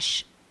tuna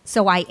fish.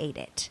 So I ate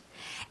it.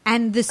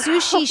 And the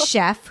sushi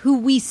chef, who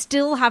we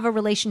still have a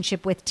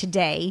relationship with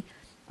today,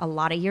 a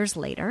lot of years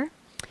later,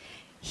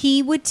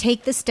 he would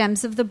take the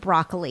stems of the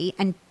broccoli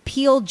and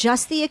peel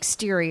just the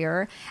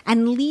exterior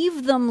and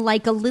leave them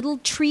like a little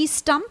tree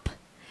stump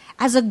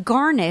as a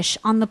garnish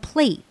on the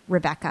plate,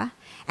 Rebecca.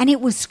 And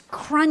it was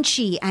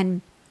crunchy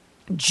and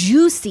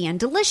juicy and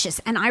delicious.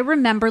 And I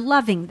remember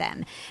loving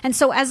them. And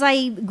so as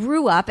I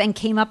grew up and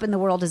came up in the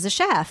world as a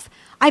chef,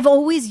 I've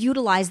always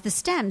utilized the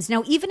stems.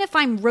 Now, even if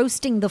I'm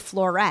roasting the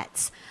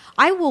florets,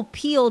 I will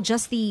peel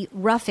just the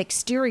rough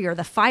exterior,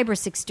 the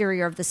fibrous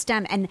exterior of the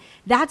stem. And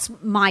that's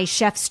my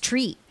chef's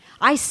treat.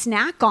 I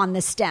snack on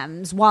the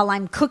stems while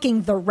I'm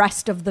cooking the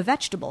rest of the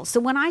vegetables. So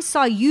when I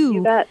saw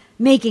you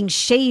making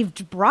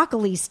shaved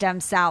broccoli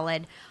stem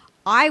salad,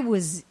 I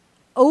was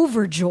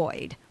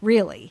overjoyed,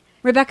 really.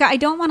 Rebecca, I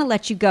don't want to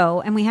let you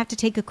go, and we have to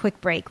take a quick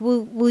break.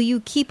 Will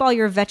you keep all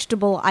your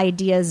vegetable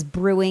ideas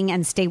brewing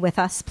and stay with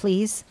us,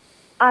 please?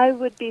 I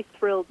would be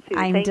thrilled to.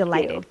 I'm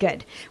delighted.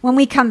 Good. When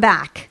we come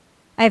back,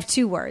 I have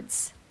 2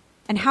 words.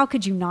 And how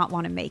could you not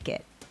want to make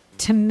it?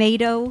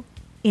 Tomato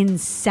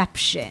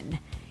inception.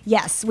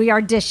 Yes, we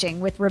are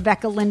dishing with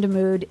Rebecca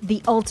Lindamood,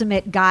 the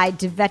ultimate guide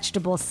to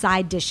vegetable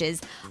side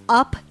dishes.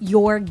 Up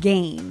your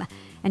game.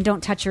 And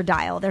don't touch your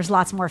dial. There's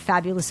lots more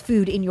fabulous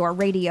food in your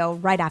radio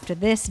right after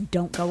this.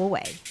 Don't go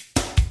away.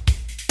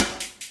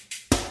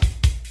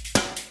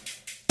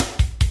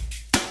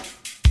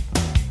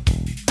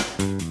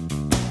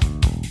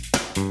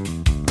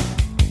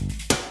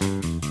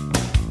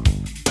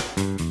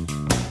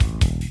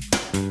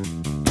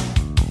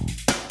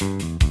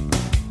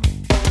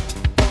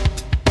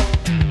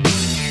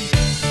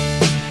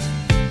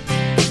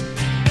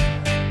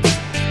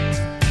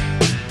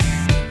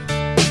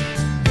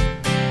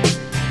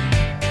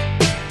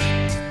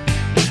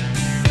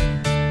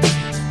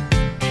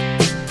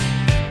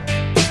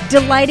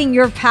 Delighting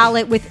your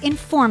palate with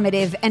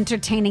informative,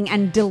 entertaining,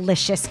 and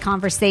delicious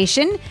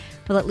conversation.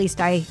 Well, at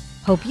least I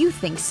hope you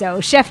think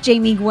so. Chef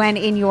Jamie Gwen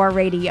in your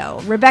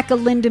radio. Rebecca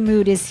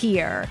Lindamood is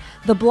here.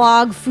 The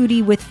blog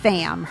Foodie with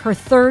Fam. Her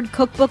 3rd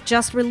cookbook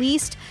just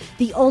released,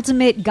 The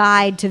Ultimate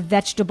Guide to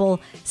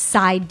Vegetable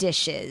Side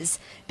Dishes.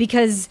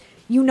 Because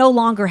you no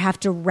longer have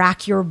to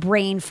rack your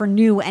brain for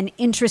new and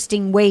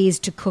interesting ways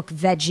to cook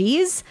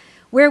veggies.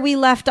 Where we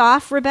left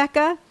off,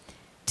 Rebecca?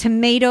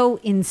 Tomato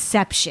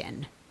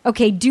inception.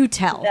 Okay, do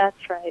tell.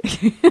 That's right.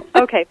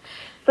 Okay,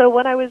 so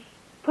when I was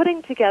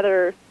putting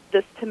together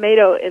this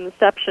tomato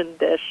inception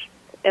dish,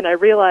 and I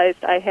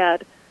realized I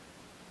had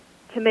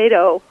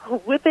tomato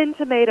within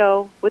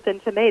tomato within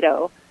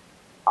tomato,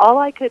 all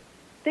I could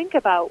think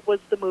about was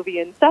the movie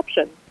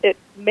Inception. It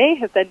may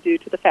have been due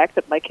to the fact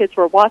that my kids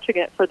were watching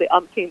it for the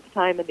umpteenth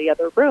time in the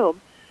other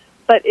room,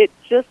 but it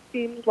just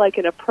seemed like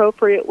an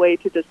appropriate way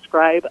to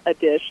describe a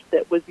dish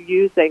that was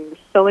using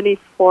so many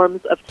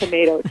forms of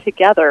tomato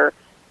together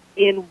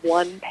in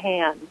one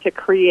pan to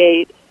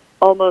create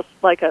almost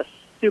like a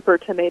super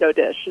tomato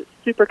dish. It's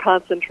super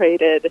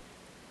concentrated,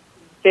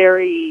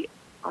 very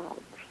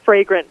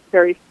fragrant,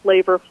 very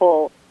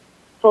flavorful,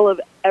 full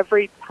of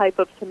every type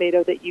of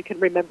tomato that you can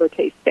remember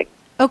tasting.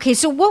 Okay,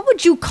 so what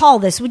would you call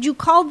this? Would you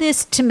call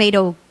this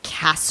tomato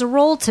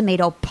casserole,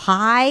 tomato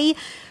pie,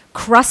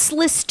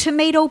 crustless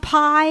tomato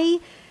pie?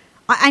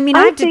 I mean,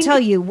 I have to tell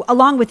you,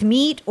 along with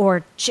meat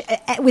or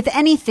with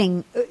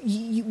anything,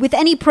 with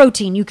any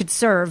protein, you could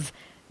serve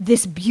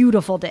this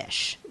beautiful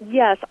dish.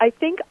 Yes, I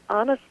think,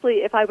 honestly,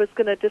 if I was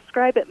going to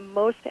describe it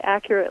most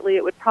accurately,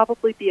 it would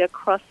probably be a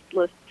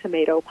crustless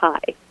tomato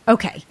pie.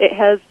 Okay. It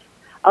has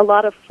a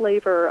lot of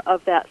flavor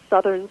of that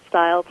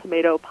southern-style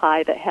tomato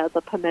pie that has a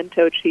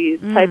pimento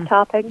cheese type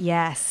topping.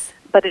 Yes.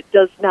 But it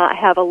does not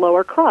have a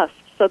lower crust.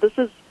 So this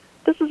is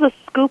a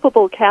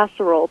scoopable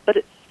casserole, but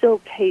it still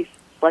tastes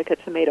like a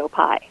tomato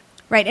pie.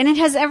 Right, and it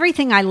has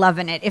everything I love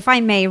in it. If I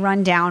may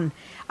run down,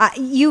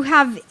 you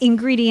have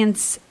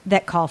ingredients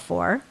that call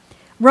for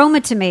Roma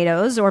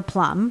tomatoes or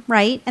plum,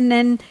 right? And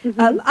then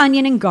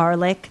onion and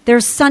garlic.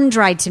 There's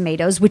sun-dried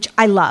tomatoes, which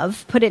I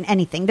love. Put in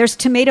anything. There's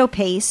tomato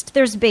paste.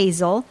 There's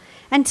basil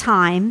and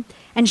thyme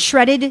and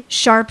shredded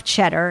sharp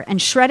cheddar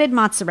and shredded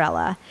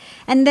mozzarella.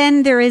 And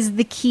then there is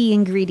the key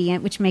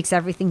ingredient, which makes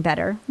everything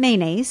better,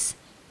 mayonnaise.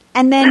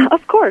 And then,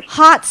 of course,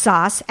 hot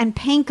sauce and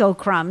panko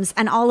crumbs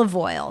and olive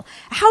oil.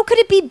 How could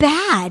it be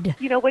bad?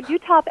 You know, when you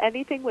top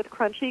anything with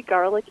crunchy,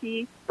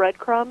 garlicky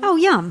breadcrumbs, oh,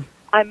 yum!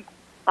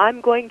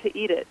 I'm going to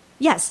eat it.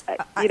 Yes.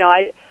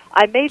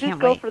 I may just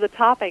go for the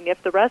topping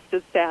if the rest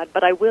is sad,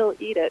 but I will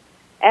eat it.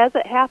 As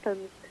it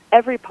happens,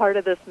 every part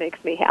of this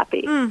makes me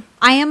happy.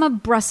 I am a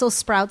Brussels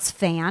sprouts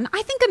fan.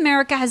 I think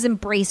America has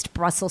embraced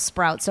Brussels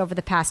sprouts over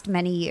the past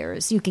many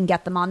years. You can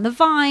get them on the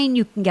vine.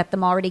 You can get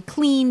them already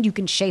cleaned. You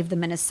can shave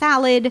them in a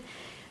salad.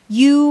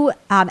 You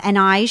and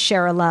I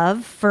share a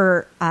love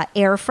for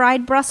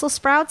air-fried Brussels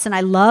sprouts, and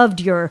I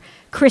loved your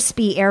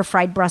crispy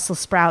air-fried Brussels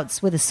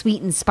sprouts with a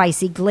sweet and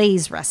spicy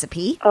glaze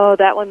recipe. Oh,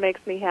 that one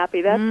makes me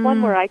happy. That's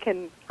one where I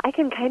can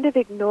kind of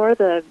ignore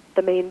the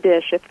main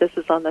dish if this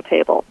is on the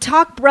table.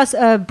 Talk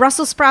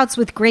Brussels sprouts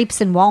with grapes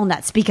and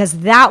walnuts, because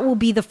that will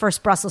be the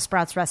first Brussels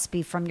sprouts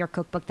recipe from your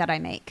cookbook that I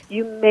make.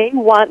 You may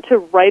want to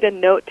write a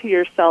note to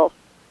yourself,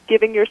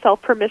 giving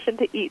yourself permission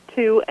to eat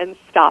two and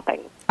stopping.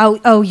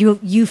 Oh,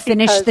 you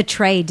finished the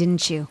tray,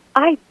 didn't you?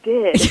 I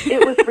did.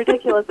 It was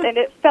ridiculous, and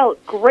it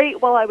felt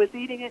great while I was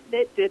eating it, and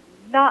it did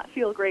not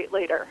feel great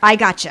later. I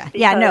gotcha.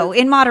 Yeah, no,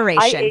 in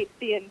moderation. I ate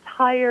the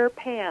entire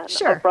pan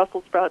of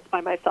Brussels sprouts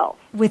by myself.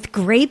 With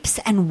grapes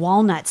and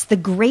walnuts. The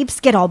grapes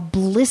get all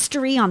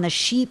blistery on the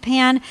sheet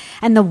pan,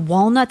 and the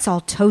walnuts all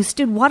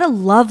toasted. What a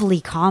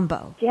lovely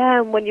combo.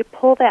 Yeah, and when you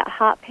pull that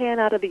hot pan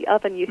out of the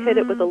oven, you hit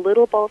it with a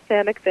little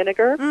balsamic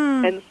vinegar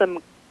and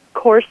some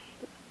coarse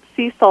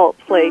sea salt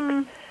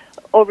flakes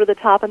over the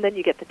top, and then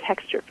you get the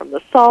texture from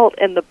the salt,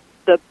 and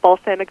the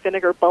balsamic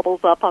vinegar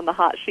bubbles up on the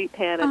hot sheet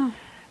pan and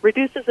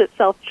reduces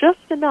itself just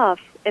enough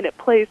and it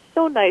plays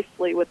so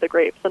nicely with the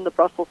grapes and the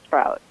Brussels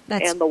sprouts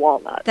and the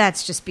walnuts.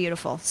 That's just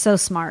beautiful. So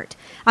smart.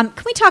 Can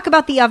we talk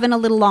about the oven a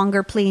little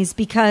longer, please?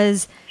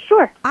 Because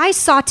sure. I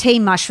saute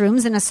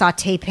mushrooms in a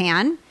saute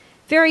pan.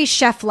 Very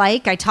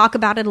chef-like. I talk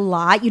about it a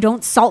lot. You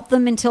don't salt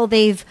them until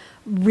they've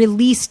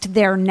released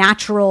their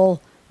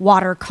natural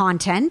water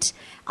content.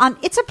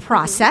 It's a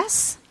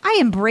process. I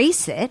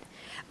embrace it.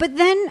 But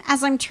then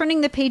as I'm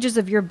turning the pages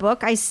of your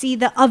book, I see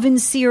the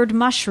oven-seared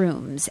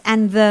mushrooms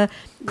and the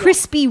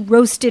crispy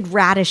roasted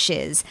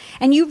radishes.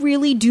 And you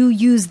really do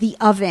use the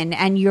oven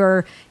and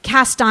your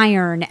cast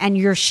iron and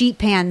your sheet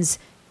pans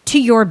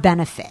to your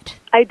benefit.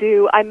 I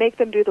do. I make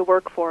them do the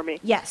work for me.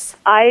 Yes.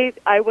 I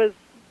was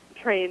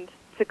trained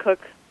to cook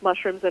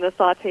mushrooms in a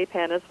saute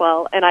pan as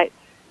well, and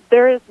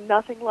there is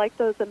nothing like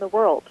those in the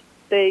world.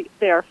 They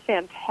are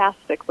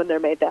fantastic when they're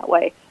made that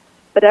way.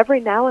 But every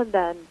now and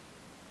then,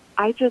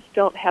 I just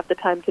don't have the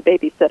time to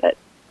babysit it.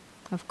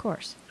 Of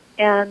course.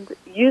 And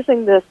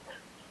using this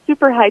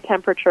super high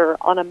temperature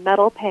on a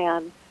metal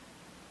pan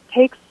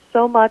takes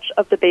so much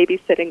of the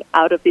babysitting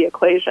out of the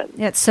equation.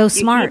 Yeah, it's so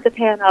smart. You heat the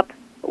pan up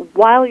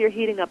while you're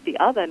heating up the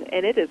oven,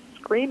 and it is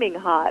screaming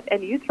hot,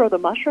 and you throw the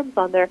mushrooms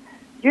on there,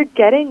 you're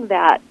getting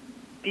that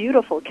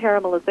beautiful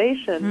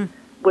caramelization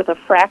with a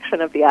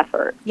fraction of the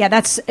effort. Yeah,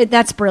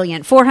 that's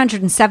brilliant.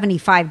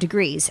 475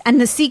 degrees.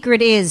 And the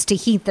secret is to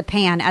heat the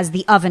pan as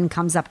the oven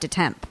comes up to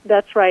temp.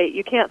 That's right.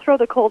 You can't throw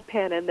the cold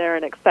pan in there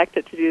and expect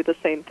it to do the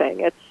same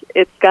thing.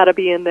 It's got to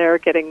be in there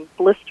getting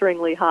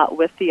blisteringly hot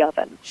with the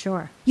oven.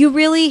 Sure. You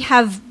really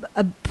have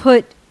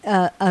put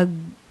a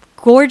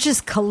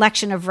gorgeous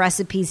collection of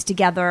recipes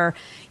together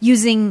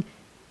using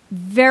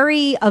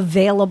very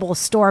available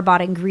store-bought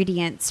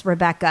ingredients,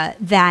 Rebecca,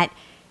 that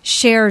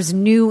shares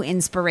new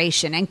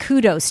inspiration, and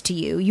kudos to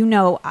you. You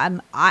know,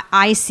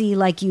 I see,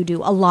 like you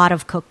do, a lot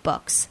of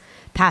cookbooks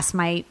past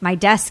my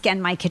desk and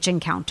my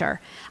kitchen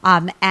counter.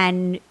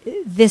 And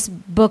this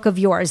book of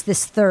yours,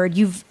 this third,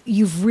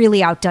 you've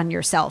really outdone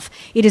yourself.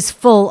 It is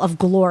full of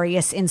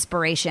glorious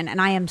inspiration,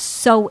 and I am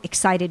so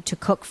excited to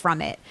cook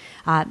from it.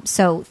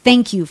 So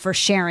thank you for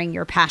sharing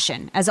your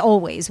passion. As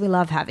always, we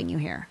love having you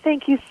here.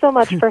 Thank you so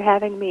much for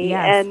having me,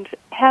 Yes. and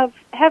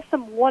have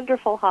some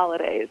wonderful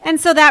holidays. And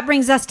so that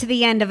brings us to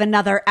the end of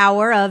another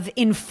hour of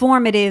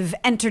informative,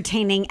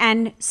 entertaining,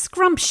 and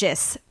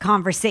scrumptious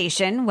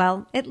conversation.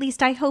 Well, at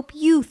least I hope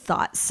you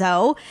thought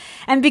so.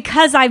 And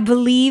because I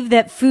believe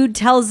that food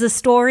tells a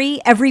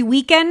story every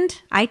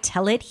weekend, I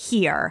tell it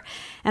here.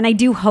 And I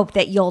do hope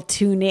that you'll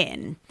tune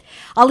in.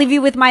 I'll leave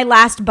you with my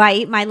last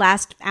bite, my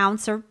last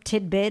ounce or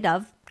tidbit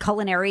of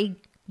culinary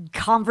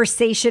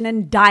conversation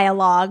and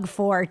dialogue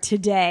for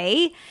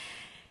today.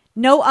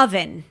 No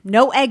oven,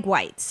 no egg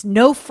whites,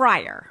 no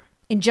fryer.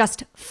 In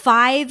just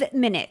 5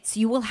 minutes,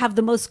 you will have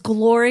the most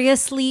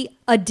gloriously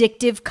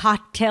addictive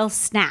cocktail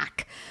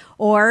snack,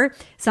 or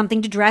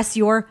something to dress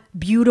your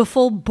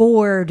beautiful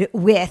board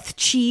with.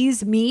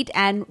 Cheese, meat,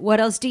 and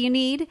what else do you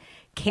need?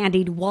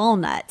 Candied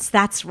walnuts.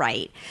 That's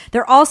right.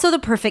 They're also the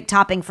perfect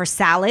topping for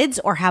salads,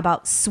 or how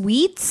about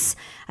sweets?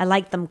 I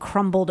like them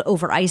crumbled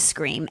over ice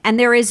cream. And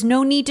there is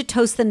no need to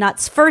toast the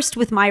nuts first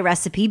with my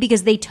recipe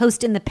because they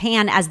toast in the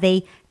pan as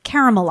they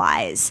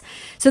caramelize.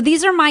 So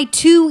these are my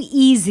 2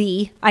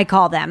 easy, I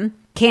call them,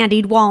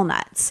 candied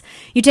walnuts.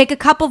 You take a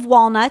cup of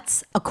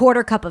walnuts, a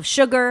 1/4 cup of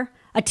sugar,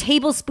 a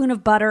tablespoon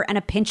of butter, and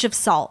a pinch of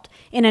salt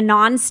in a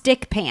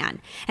non-stick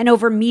pan. And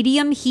over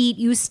medium heat,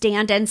 you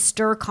stand and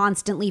stir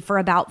constantly for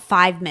about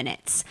 5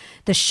 minutes.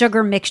 The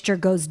sugar mixture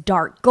goes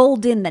dark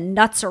golden. The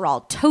nuts are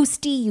all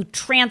toasty. You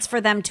transfer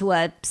them to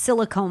a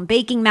silicone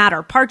baking mat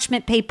or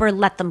parchment paper,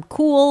 let them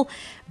cool,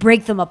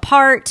 break them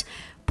apart,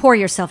 pour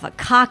yourself a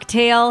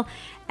cocktail,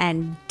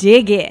 and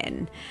dig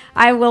in.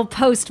 I will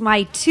post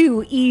my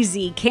 2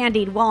 easy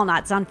candied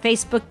walnuts on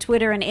Facebook,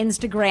 Twitter, and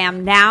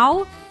Instagram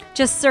now.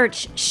 Just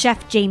search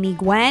Chef Jamie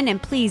Gwen,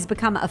 and please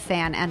become a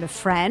fan and a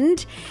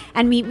friend.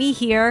 And meet me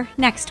here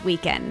next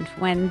weekend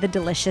when the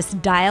delicious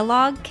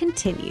dialogue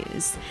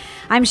continues.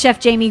 I'm Chef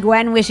Jamie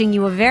Gwen, wishing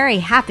you a very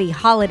happy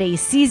holiday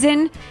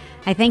season.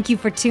 I thank you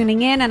for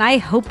tuning in, and I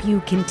hope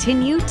you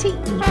continue to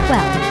eat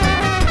well.